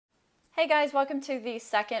Hey guys, welcome to the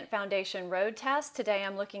second foundation road test. Today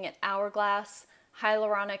I'm looking at Hourglass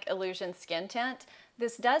Hyaluronic Illusion Skin Tint.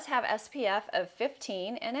 This does have SPF of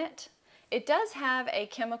 15 in it. It does have a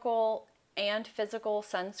chemical and physical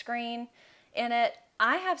sunscreen in it.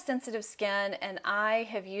 I have sensitive skin and I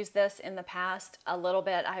have used this in the past a little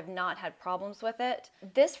bit. I have not had problems with it.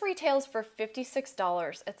 This retails for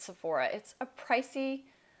 $56 at Sephora. It's a pricey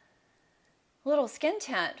little skin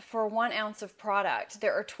tint for 1 ounce of product.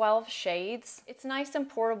 There are 12 shades. It's nice and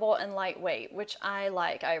portable and lightweight, which I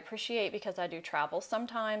like. I appreciate because I do travel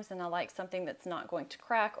sometimes and I like something that's not going to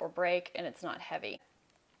crack or break and it's not heavy.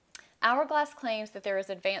 Hourglass claims that there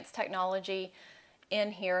is advanced technology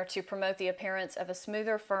in here to promote the appearance of a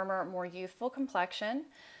smoother, firmer, more youthful complexion,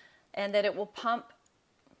 and that it will plump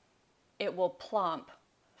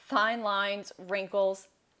fine lines, wrinkles,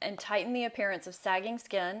 and tighten the appearance of sagging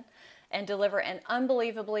skin and deliver an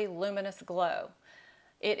unbelievably luminous glow.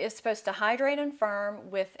 It is supposed to hydrate and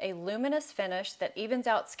firm with a luminous finish that evens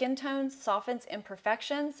out skin tones, softens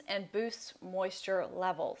imperfections, and boosts moisture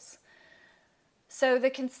levels. So the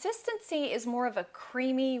consistency is more of a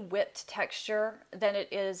creamy, whipped texture than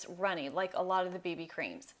it is runny, like a lot of the BB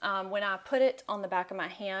creams. When I put it on the back of my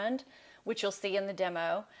hand, which you'll see in the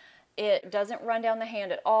demo, it doesn't run down the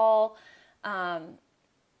hand at all.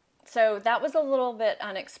 So that was a little bit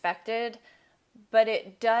unexpected, but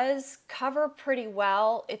it does cover pretty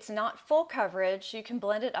well. It's not full coverage. You can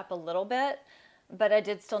blend it up a little bit, but I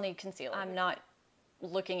did still need concealer. I'm not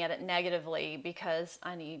looking at it negatively because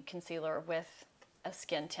I need concealer with a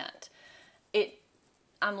skin tint.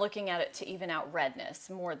 I'm looking at it to even out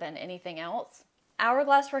redness more than anything else.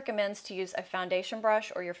 Hourglass recommends to use a foundation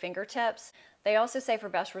brush or your fingertips. They also say for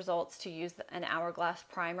best results to use an Hourglass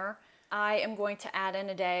primer. I am going to add in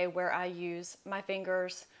a day where I use my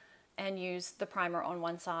fingers and use the primer on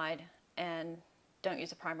one side and don't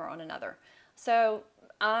use a primer on another. So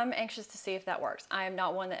I'm anxious to see if that works. I am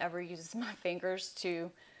not one that ever uses my fingers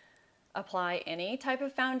to apply any type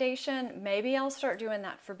of foundation. Maybe I'll start doing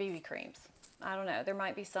that for BB creams. I don't know. There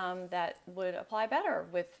might be some that would apply better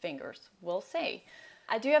with fingers. We'll see.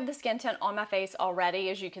 I do have the skin tint on my face already,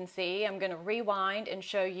 as you can see. I'm going to rewind and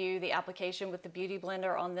show you the application with the Beauty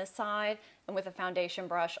Blender on this side and with a foundation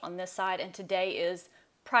brush on this side. And today is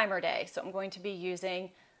primer day, so I'm going to be using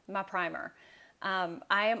my primer. I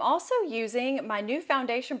am also using my new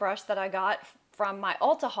foundation brush that I got from my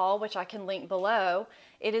Ulta haul, which I can link below.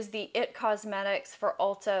 It is the IT Cosmetics for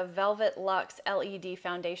Ulta Velvet Luxe LED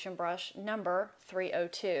Foundation Brush number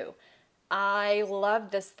 302. I love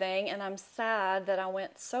this thing and I'm sad that I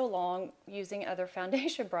went so long using other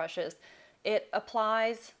foundation brushes. It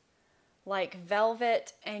applies like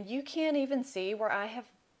velvet and you can't even see where I have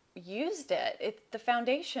used it. The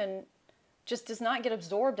foundation just does not get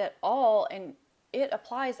absorbed at all and it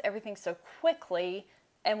applies everything so quickly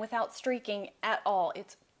and without streaking at all.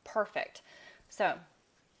 It's perfect. So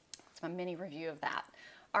that's my mini review of that.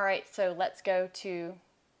 All right, so let's go to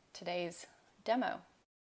today's demo.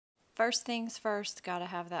 First things first, gotta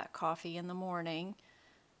have that coffee in the morning.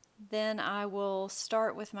 Then I will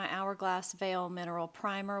start with my Hourglass Veil Mineral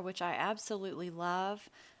Primer, which I absolutely love.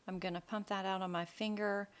 I'm gonna pump that out on my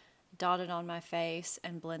finger, dot it on my face,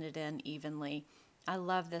 and blend it in evenly. I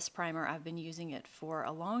love this primer. I've been using it for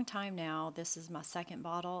a long time now. This is my second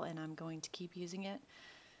bottle and I'm going to keep using it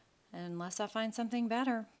unless I find something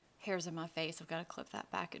better. Hairs in my face, I've got to clip that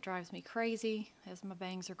back. It drives me crazy as my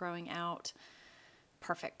bangs are growing out.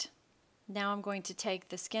 Perfect. Now I'm going to take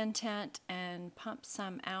the skin tint and pump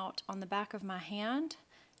some out on the back of my hand.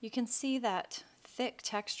 You can see that thick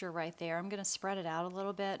texture right there. I'm going to spread it out a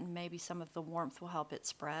little bit and maybe some of the warmth will help it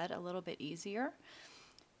spread a little bit easier.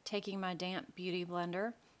 Taking my damp Beauty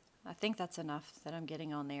Blender, I think that's enough that I'm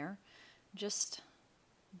getting on there. Just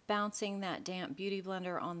bouncing that damp Beauty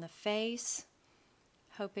Blender on the face,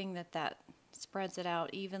 hoping that that spreads it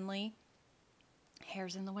out evenly.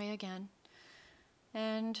 Hair's in the way again.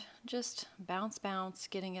 And just bounce, bounce,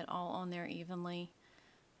 getting it all on there evenly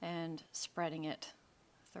and spreading it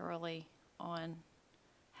thoroughly on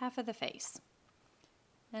half of the face.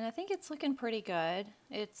 And I think it's looking pretty good.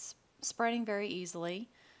 It's spreading very easily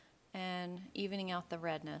and evening out the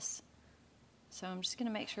redness. So I'm just going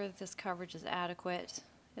to make sure that this coverage is adequate.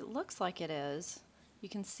 It looks like it is. You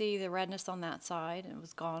can see the redness on that side and it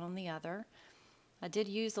was gone on the other. I did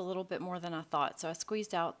use a little bit more than I thought, so I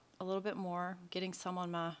squeezed out a little bit more, getting some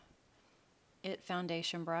on my IT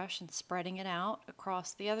foundation brush and spreading it out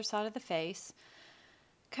across the other side of the face,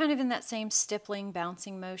 kind of in that same stippling,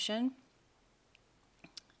 bouncing motion,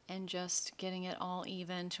 and just getting it all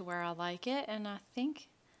even to where I like it. And I think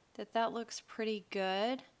that looks pretty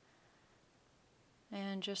good.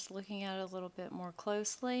 And just looking at it a little bit more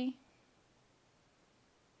closely.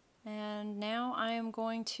 And now I am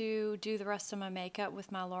going to do the rest of my makeup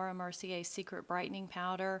with my Laura Mercier Secret Brightening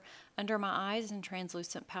Powder under my eyes and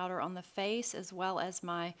translucent powder on the face, as well as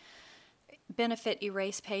my Benefit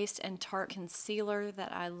Erase Paste and Tarte Concealer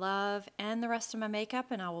that I love, and the rest of my makeup,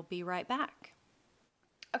 and I will be right back.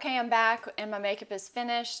 Okay, I'm back and my makeup is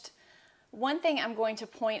finished. One thing I'm going to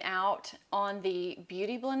point out on the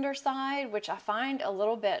Beauty Blender side, which I find a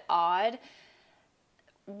little bit odd,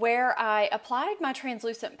 where I applied my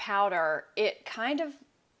translucent powder, it kind of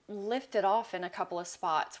lifted off in a couple of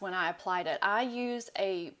spots when I applied it. I use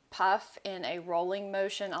a puff in a rolling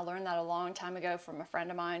motion. I learned that a long time ago from a friend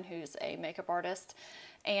of mine who's a makeup artist.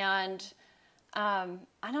 And I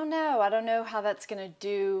don't know how that's going to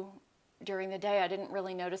do during the day. I didn't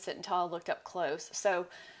really notice it until I looked up close. So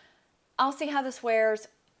I'll see how this wears.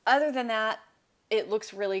 Other than that, it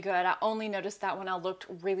looks really good. I only noticed that when I looked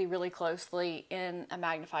really, really closely in a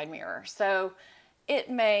magnified mirror. So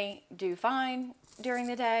it may do fine during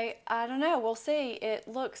the day. I don't know. We'll see. It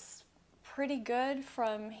looks pretty good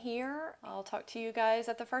from here. I'll talk to you guys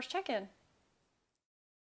at the first check-in.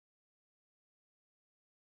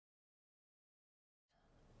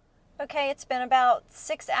 Okay, it's been about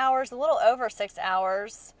 6 hours, a little over 6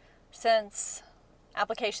 hours since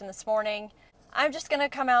application this morning. I'm just going to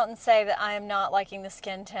come out and say that I am not liking the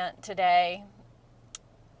skin tint today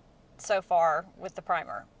so far with the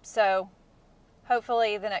primer. So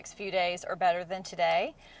hopefully the next few days are better than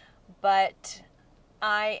today, but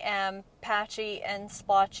I am patchy and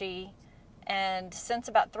splotchy, and since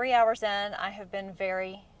about 3 hours in, I have been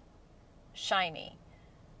very shiny,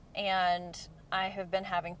 and I have been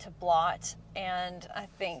having to blot, and I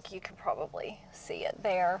think you can probably see it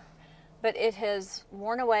there. But it has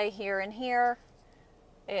worn away here and here.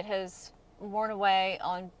 It has worn away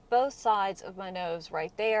on both sides of my nose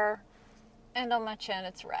right there. And on my chin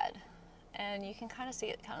it's red. And you can kind of see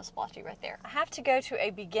it kind of splotchy right there. I have to go to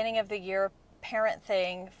a beginning of the year parent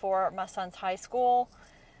thing for my son's high school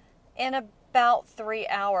in about 3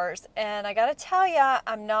 hours. And I gotta tell ya,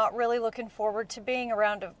 I'm not really looking forward to being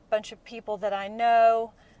around a bunch of people that I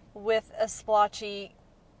know with a splotchy,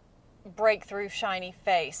 breakthrough, shiny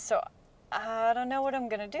face. So I don't know what I'm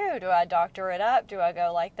gonna do. Do I doctor it up? Do I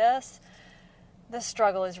go like this? The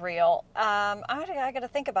struggle is real. I gotta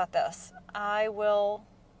think about this. I will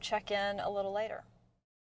check in a little later.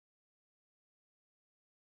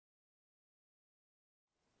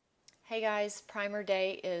 Hey guys, primer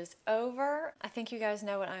day is over. I think you guys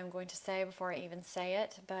know what I'm going to say before I even say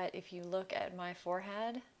it, but if you look at my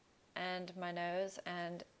forehead and my nose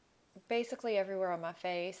and basically everywhere on my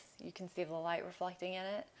face, you can see the light reflecting in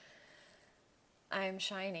it. I am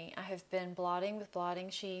shiny. I have been blotting with blotting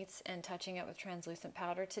sheets and touching it with translucent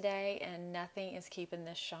powder today, and nothing is keeping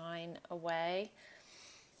this shine away.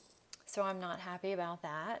 So I'm not happy about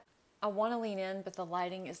that. I want to lean in, but the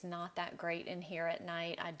lighting is not that great in here at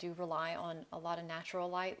night. I do rely on a lot of natural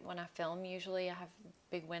light when I film usually. I have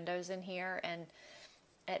big windows in here, and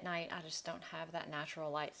at night I just don't have that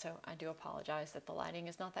natural light, so I do apologize that the lighting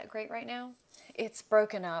is not that great right now. It's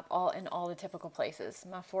broken up in all the typical places.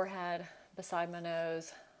 My forehead, beside my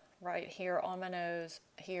nose, right here on my nose,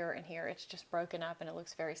 here and here. It's just broken up and it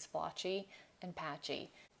looks very splotchy and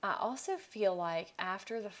patchy. I also feel like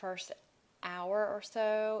after the first hour or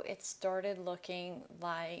so, it started looking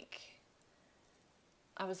like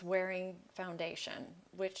I was wearing foundation,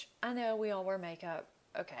 which I know we all wear makeup,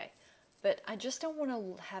 okay, but I just don't want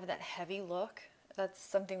to have that heavy look. That's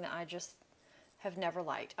something that I just have never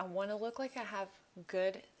liked. I want to look like I have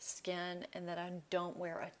good skin and that I don't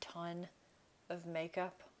wear a ton of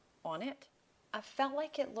makeup on it. I felt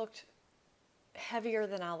like it looked heavier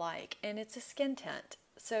than I like, and it's a skin tint,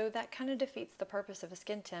 so that kind of defeats the purpose of a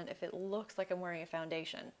skin tint if it looks like I'm wearing a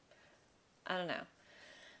foundation. I don't know.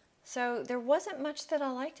 So there wasn't much that I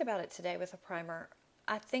liked about it today with a primer.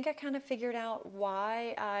 I think I kind of figured out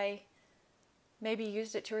why I maybe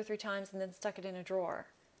used it 2 or 3 times and then stuck it in a drawer.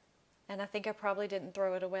 And I think I probably didn't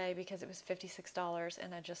throw it away because it was $56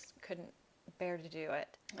 and I just couldn't bear to do it.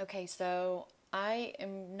 Okay, so I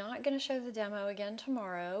am not going to show the demo again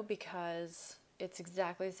tomorrow because it's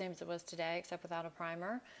exactly the same as it was today except without a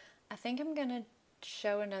primer. I think I'm going to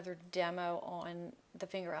show another demo on the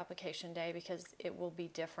finger application day because it will be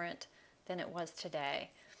different than it was today.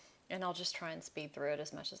 And I'll just try and speed through it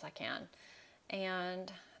as much as I can.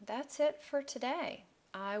 And that's it for today.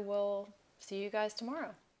 I will see you guys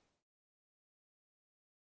tomorrow.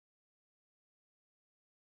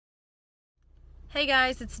 Hey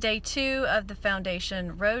guys, it's day 2 of the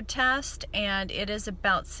foundation road test, and it is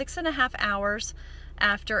about 6.5 hours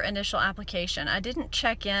after initial application. I didn't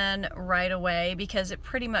check in right away because it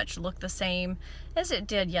pretty much looked the same as it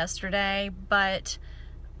did yesterday, but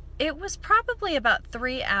it was probably about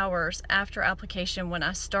 3 hours after application when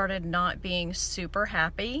I started not being super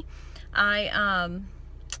happy. I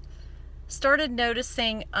started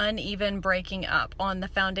noticing uneven breaking up. On the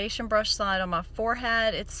foundation brush side on my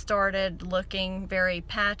forehead, it started looking very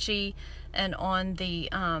patchy, and on the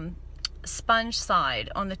sponge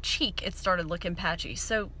side, on the cheek, it started looking patchy.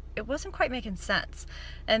 So it wasn't quite making sense.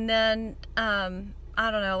 And then, I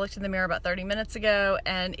don't know, I looked in the mirror about 30 minutes ago,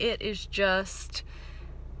 and it is just,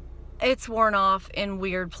 it's worn off in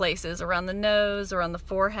weird places, around the nose, around the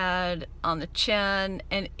forehead, on the chin,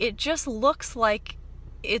 and it just looks like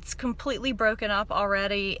it's completely broken up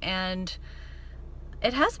already, and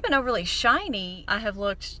it hasn't been overly shiny. I have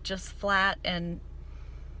looked just flat and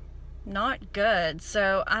not good,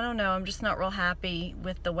 so I don't know, I'm just not real happy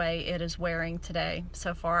with the way it is wearing today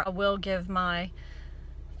so far. I will give my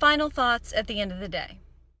final thoughts at the end of the day.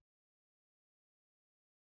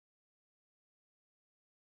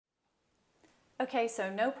 Okay, so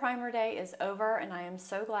no primer day is over, and I am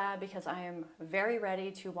so glad because I am very ready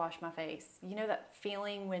to wash my face. You know that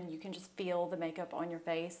feeling when you can just feel the makeup on your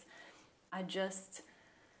face? I just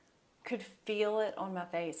could feel it on my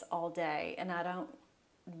face all day, and I don't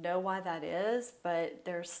know why that is, but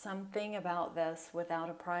there's something about this without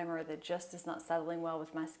a primer that just is not settling well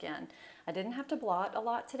with my skin. I didn't have to blot a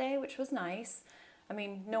lot today, which was nice. I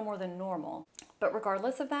mean, no more than normal. But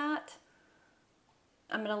regardless of that,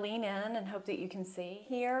 I'm going to lean in and hope that you can see.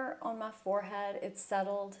 Here on my forehead, it's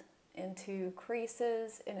settled into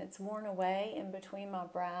creases and it's worn away in between my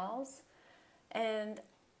brows. And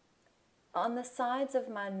on the sides of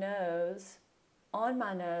my nose, on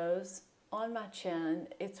my chin,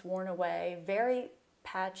 it's worn away. Very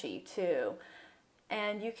patchy too.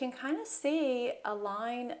 And you can kind of see a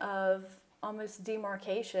line of almost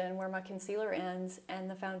demarcation where my concealer ends and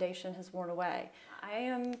the foundation has worn away. I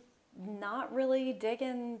am not really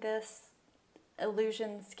digging this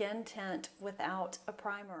Illusion skin tint without a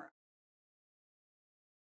primer.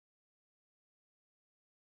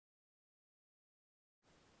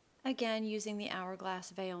 Again, using the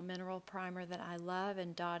Hourglass Veil Mineral Primer that I love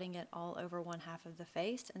and dotting it all over one half of the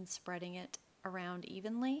face and spreading it around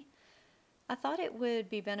evenly. I thought it would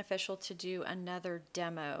be beneficial to do another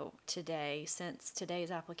demo today since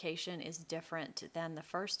today's application is different than the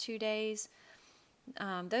first 2 days.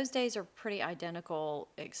 Those days are pretty identical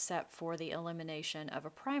except for the elimination of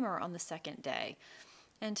a primer on the second day.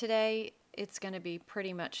 And today it's going to be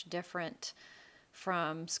pretty much different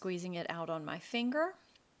from squeezing it out on my finger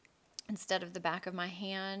instead of the back of my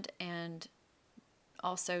hand, and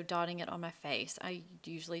also dotting it on my face. I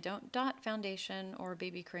usually don't dot foundation or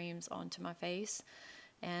BB creams onto my face,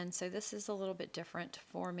 and so this is a little bit different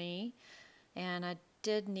for me, and I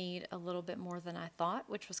did need a little bit more than I thought,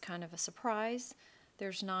 which was kind of a surprise.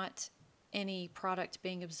 There's not any product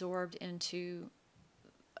being absorbed into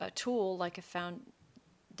a tool like a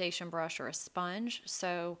foundation brush or a sponge,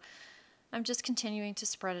 so I'm just continuing to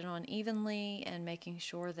spread it on evenly and making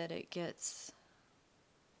sure that it gets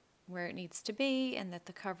where it needs to be and that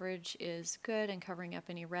the coverage is good and covering up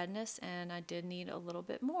any redness, and I did need a little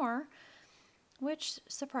bit more, which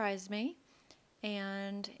surprised me.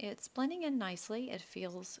 And it's blending in nicely. It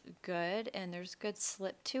feels good and there's good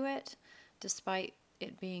slip to it despite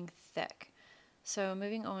it being thick. So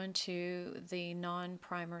moving on to the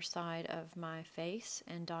non-primer side of my face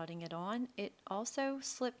and dotting it on, it also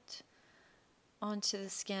slipped onto the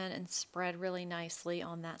skin and spread really nicely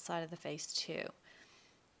on that side of the face too.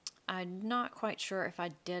 I'm not quite sure if I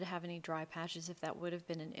did have any dry patches, if that would have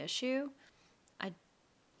been an issue.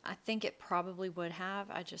 I think it probably would have.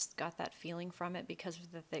 I just got that feeling from it because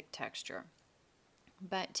of the thick texture.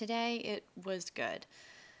 But today it was good.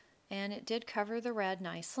 And it did cover the red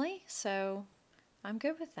nicely, so I'm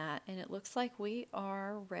good with that. And it looks like we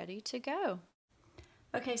are ready to go.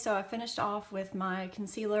 Okay, so I finished off with my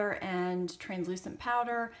concealer and translucent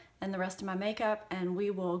powder and the rest of my makeup, and we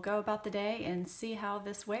will go about the day and see how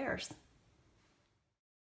this wears.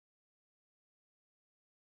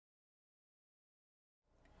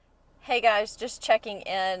 Hey guys, just checking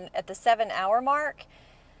in at the 7-hour mark.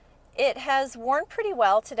 It has worn pretty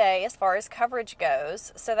well today as far as coverage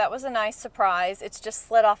goes, so that was a nice surprise. It's just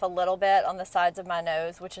slid off a little bit on the sides of my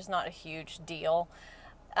nose, which is not a huge deal.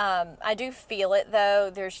 I do feel it though.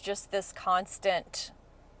 There's just this constant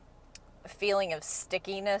feeling of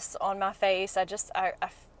stickiness on my face. I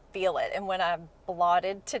feel it. And when I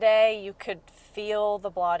blotted today, you could feel the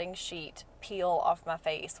blotting sheet peel off my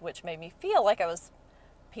face, which made me feel like I was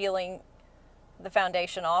peeling the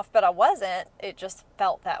foundation off, but I wasn't. It just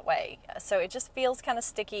felt that way. So it just feels kind of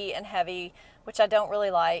sticky and heavy, which I don't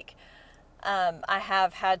really like. I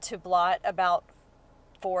have had to blot about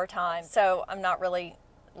 4 times, so I'm not really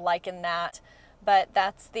liking that. But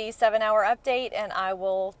that's the 7-hour update, and I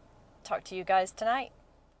will talk to you guys tonight.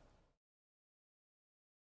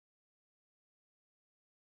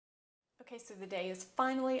 Okay, so the day is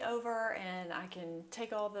finally over and I can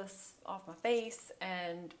take all this off my face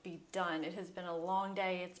and be done. It has been a long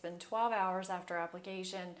day. It's been 12 hours after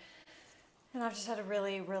application and I've just had a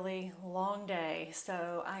really, really long day.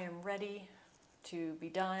 So I am ready to be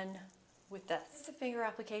done with this. The finger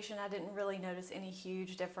application, I didn't really notice any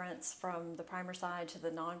huge difference from the primer side to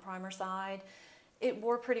the non-primer side. It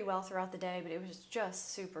wore pretty well throughout the day, but it was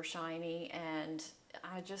just super shiny and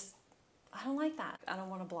I don't like that. I don't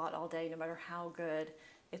want to blot all day no matter how good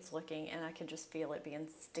it's looking, and I can just feel it being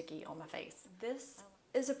sticky on my face. This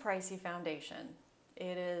is a pricey foundation.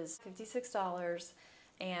 It is $56,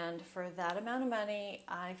 and for that amount of money,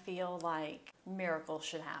 I feel like miracles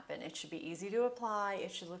should happen. It should be easy to apply,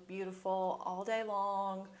 it should look beautiful all day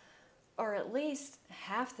long, or at least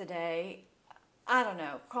half the day. I don't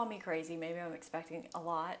know, call me crazy, maybe I'm expecting a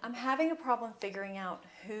lot. I'm having a problem figuring out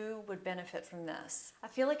who would benefit from this. I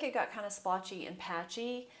feel like it got kind of splotchy and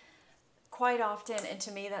patchy quite often, and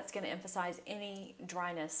to me that's going to emphasize any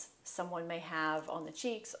dryness someone may have on the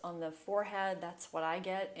cheeks, on the forehead. That's what I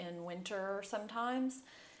get in winter sometimes.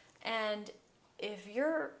 And if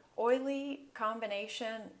you're oily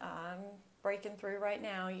combination, I'm breaking through right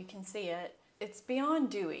now, you can see it. It's beyond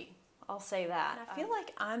dewy. I'll say that. And I feel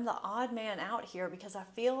like I'm the odd man out here because I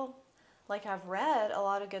feel like I've read a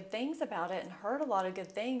lot of good things about it and heard a lot of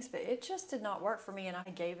good things, but it just did not work for me, and I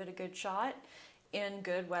gave it a good shot in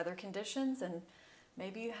good weather conditions. And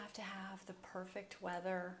maybe you have to have the perfect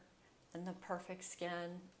weather and the perfect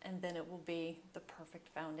skin, and then it will be the perfect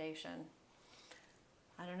foundation.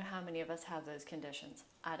 I don't know how many of us have those conditions.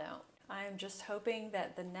 I don't. I am just hoping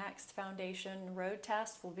that the next foundation road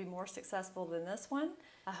test will be more successful than this one.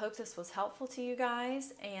 I hope this was helpful to you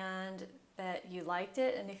guys and that you liked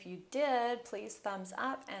it. And if you did, please thumbs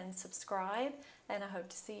up and subscribe. And I hope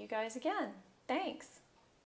to see you guys again. Thanks.